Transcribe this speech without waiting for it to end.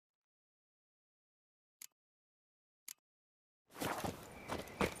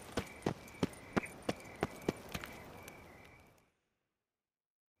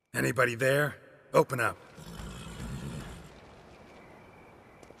Anybody there? Open up.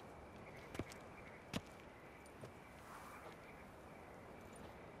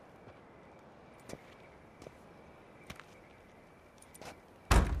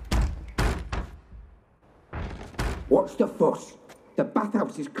 What's the fuss? The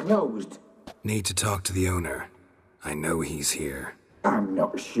bathhouse is closed. Need to talk to the owner. I know he's here. I'm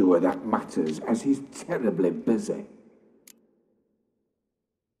not sure that matters, as he's terribly busy.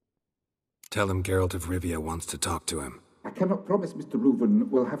 Tell him Geralt of Rivia wants to talk to him. I cannot promise Mr. Reuven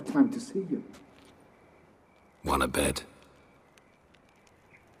will have time to see you. Want a bed?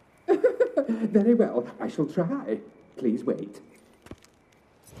 Very well, I shall try. Please wait.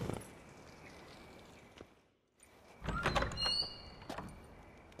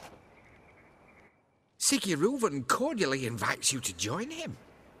 Siggy Reuven cordially invites you to join him.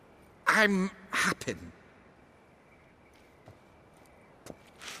 I'm happy.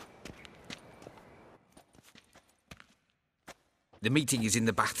 The meeting is in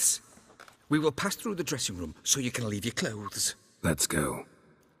the baths. We will pass through the dressing room so you can leave your clothes. Let's go.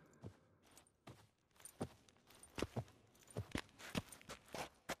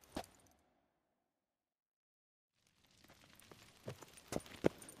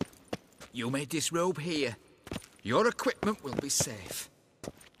 You may disrobe here. Your equipment will be safe.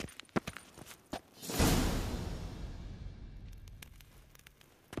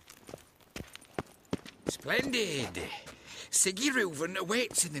 Splendid. Siggy Reuven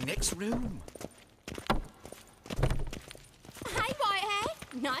awaits in the next room. Hey,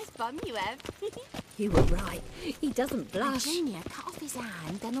 Whitehair. Nice bum you have. You were right. He doesn't blush. Junior cut off his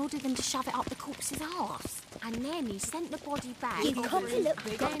hand, then ordered them to shove it up the corpse's arse. And then he sent the body back. You can't look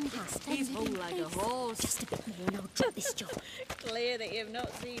Then past. he's hung like a horse. Just a bit more and I'll drop this job. Clear that you've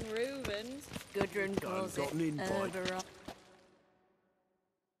not seen Reuven's. Gudrun calls it Herberock.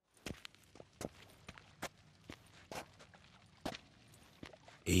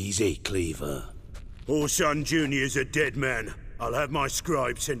 Easy, Cleaver. Orson Jr.'s a dead man. I'll have my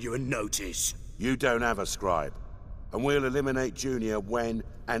scribe send you a notice. You don't have a scribe. And we'll eliminate Junior when,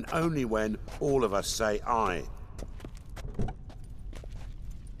 and only when, all of us say aye.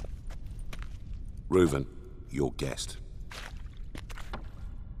 Reuven, your guest.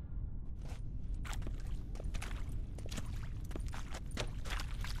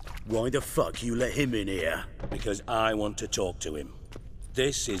 Why the fuck you let him in here? Because I want to talk to him.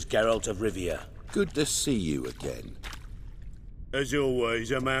 This is Geralt of Rivia. Good to see you again. As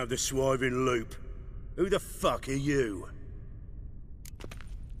always, I'm out of the swiving loop. Who the fuck are you?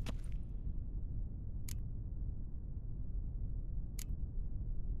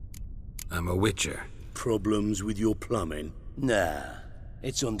 I'm a witcher. Problems with your plumbing? Nah,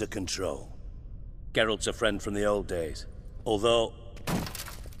 it's under control. Geralt's a friend from the old days. Although...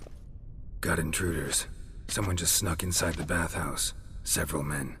 Got intruders. Someone just snuck inside the bathhouse. Several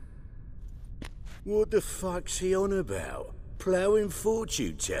men. What the fuck's he on about? Ploughing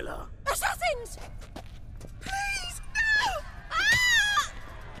fortune teller? Assassins! Please! No! Ah!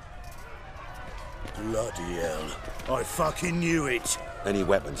 Bloody hell. I fucking knew it. Any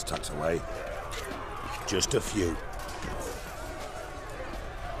weapons tucked away? Just a few.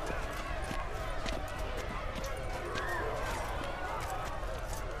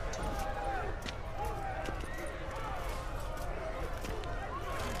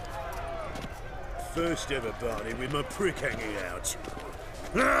 First ever party with my prick hanging out.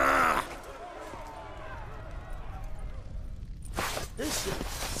 Ah! Listen,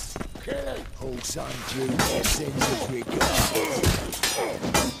 Orson Jr. sends his regards.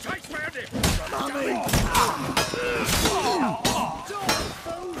 Take round it! Mummy!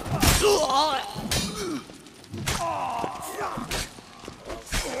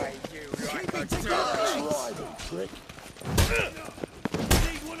 Keep it together, rival prick.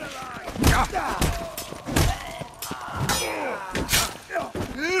 Leave one alive!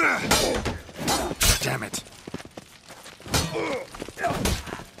 Damn it.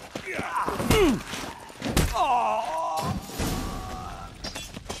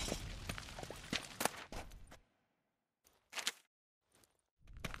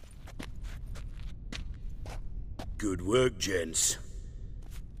 Good work, gents.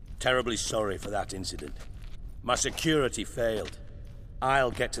 Terribly sorry for that incident. My security failed.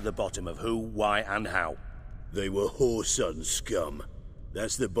 I'll get to the bottom of who, why, and how. They were whoreson scum.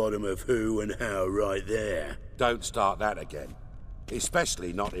 That's the bottom of who and how right there. Don't start that again.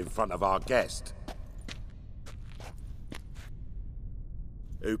 Especially not in front of our guest.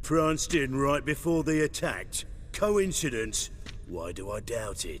 Who pranced in right before they attacked. Coincidence? Why do I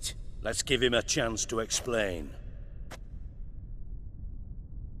doubt it? Let's give him a chance to explain.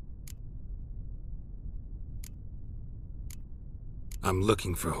 I'm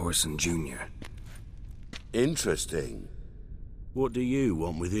looking for Whoreson Jr. Interesting. What do you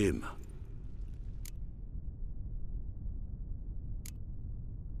want with him?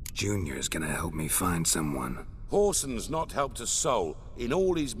 Junior's gonna help me find someone. Whoreson's not helped a soul in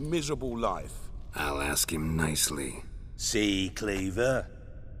all his miserable life. I'll ask him nicely. See, Cleaver?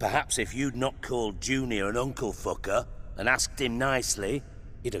 Perhaps if you'd not called Junior an uncle fucker and asked him nicely,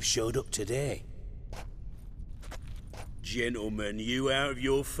 he'd have showed up today. Gentlemen, you out of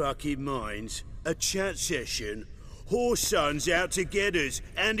your fucking minds? A chat session? Whoreson's out to get us,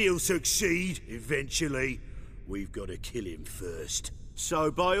 and he'll succeed, eventually. We've got to kill him first.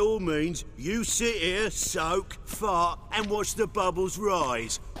 So by all means, you sit here, soak, fart, and watch the bubbles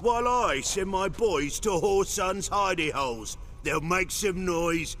rise, while I send my boys to Whoreson's hidey holes. They'll make some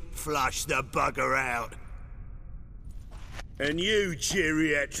noise, flush the bugger out. And you,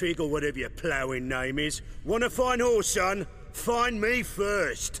 geriatric, or whatever your ploughing name is, want to find Whoreson? Find me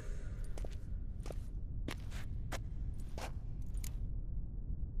first.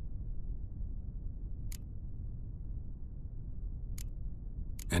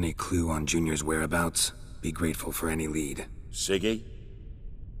 Any clue on Junior's whereabouts? Be grateful for any lead. Siggy?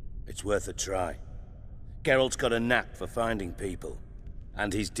 It's worth a try. Geralt's got a knack for finding people,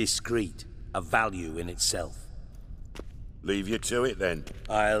 and he's discreet, a value in itself. Leave you to it, then.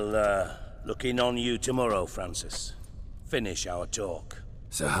 I'll, look in on you tomorrow, Francis. Finish our talk.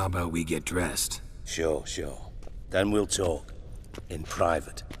 So how about we get dressed? Sure. Then we'll talk. In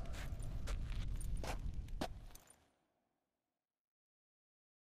private.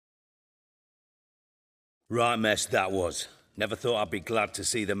 Right mess that was. Never thought I'd be glad to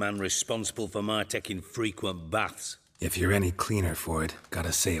see the man responsible for my taking frequent baths. If you're any cleaner for it,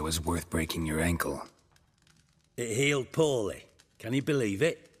 gotta say it was worth breaking your ankle. It healed poorly. Can you believe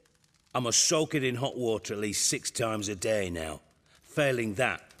it? I must soak it in hot water at least 6 times a day now. Failing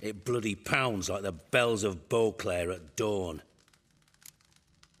that, it bloody pounds like the bells of Beauclair at dawn.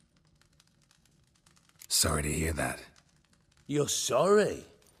 Sorry to hear that. You're sorry?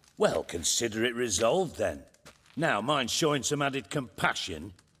 Well, consider it resolved then. Now, mine showing some added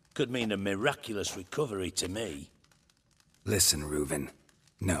compassion could mean a miraculous recovery to me. Listen, Reuven.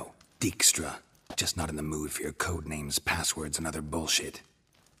 No, Dijkstra. Just not in the mood for your code names, passwords, and other bullshit.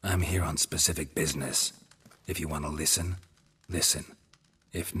 I'm here on specific business. If you want to listen, listen.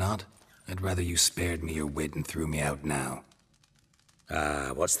 If not, I'd rather you spared me your wit and threw me out now.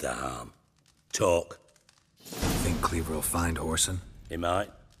 What's the harm? Talk. Think Cleaver will find Whoreson? He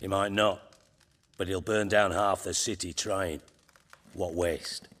might not. But he'll burn down half the city trying. What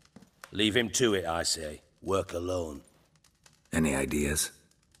waste? Leave him to it, I say. Work alone. Any ideas?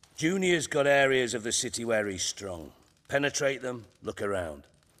 Junior's got areas of the city where he's strong. Penetrate them, look around.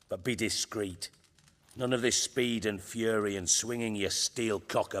 But be discreet. None of this speed and fury and swinging your steel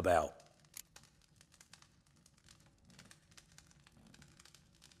cock about.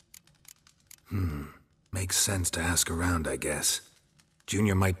 Makes sense to ask around, I guess.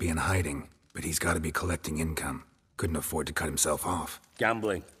 Junior might be in hiding, but he's got to be collecting income. Couldn't afford to cut himself off.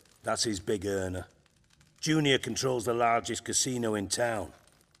 Gambling. That's his big earner. Junior controls the largest casino in town.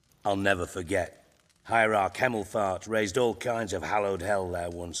 I'll never forget. Hierarch Hemmelfart raised all kinds of hallowed hell there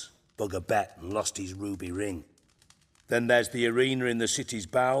once. Bug a bet and lost his ruby ring. Then there's the arena in the city's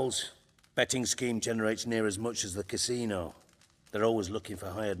bowels. Betting scheme generates near as much as the casino. They're always looking for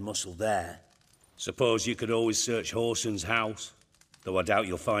hired muscle there. Suppose you could always search Whoreson's house. Though I doubt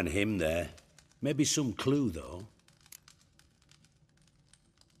you'll find him there. Maybe some clue, though.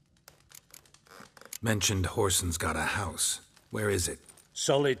 Mentioned Whoreson's got a house. Where is it?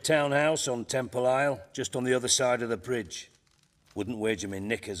 Solid townhouse on Temple Isle, just on the other side of the bridge. Wouldn't wager me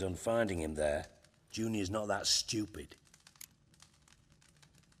knickers on finding him there. Junior's not that stupid.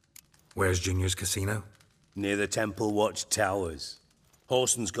 Where's Junior's casino? Near the Temple Watch Towers.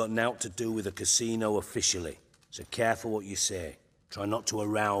 Whoreson's got naught to do with the casino officially, so careful what you say. Try not to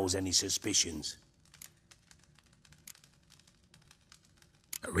arouse any suspicions.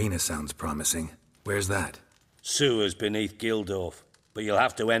 Arena sounds promising. Where's that? Sewers beneath Gildorf, but you'll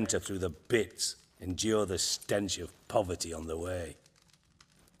have to enter through the bits, endure the stench of poverty on the way.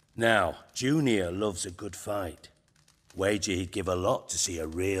 Now, Junior loves a good fight. Wager he'd give a lot to see a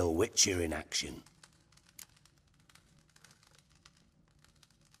real Witcher in action.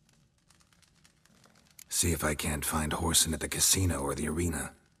 See if I can't find Whoreson at the casino or the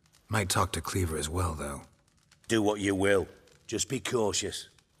arena. Might talk to Cleaver as well, though. Do what you will. Just be cautious.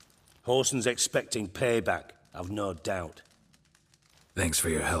 Whoreson's expecting payback, I've no doubt. Thanks for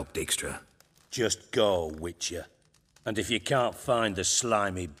your help, Dijkstra. Just go, Witcher. And if you can't find the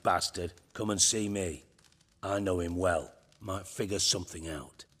slimy bastard, come and see me. I know him well. might figure something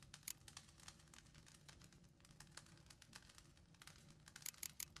out.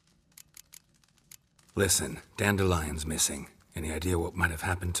 Listen, Dandelion's missing. Any idea what might have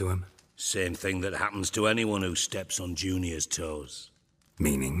happened to him? Same thing that happens to anyone who steps on Junior's toes.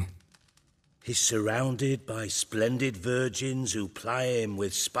 Meaning? He's surrounded by splendid virgins who ply him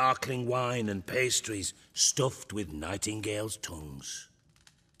with sparkling wine and pastries stuffed with nightingales' tongues.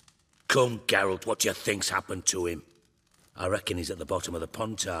 Come, Geralt, what do you think's happened to him? I reckon he's at the bottom of the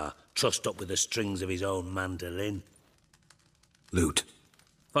Pontar, trussed up with the strings of his own mandolin. Loot.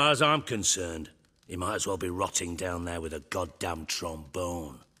 Far as I'm concerned, he might as well be rotting down there with a goddamn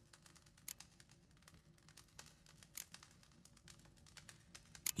trombone.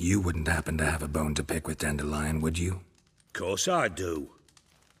 You wouldn't happen to have a bone to pick with Dandelion, would you? Course I do.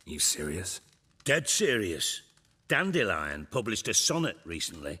 You serious? Dead serious. Dandelion published a sonnet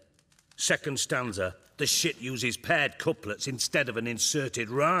recently. Second stanza, the shit uses paired couplets instead of an inserted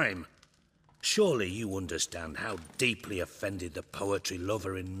rhyme. Surely you understand how deeply offended the poetry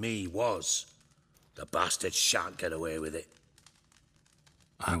lover in me was. The bastard shan't get away with it.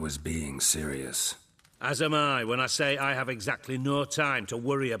 I was being serious. As am I when I say I have exactly no time to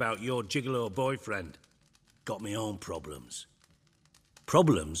worry about your gigolo boyfriend. Got me own problems.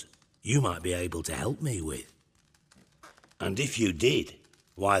 Problems you might be able to help me with. And if you did,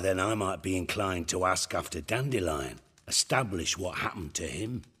 why then I might be inclined to ask after Dandelion, establish what happened to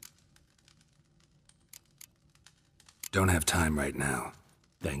him. Don't have time right now.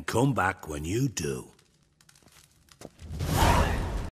 Then come back when you do.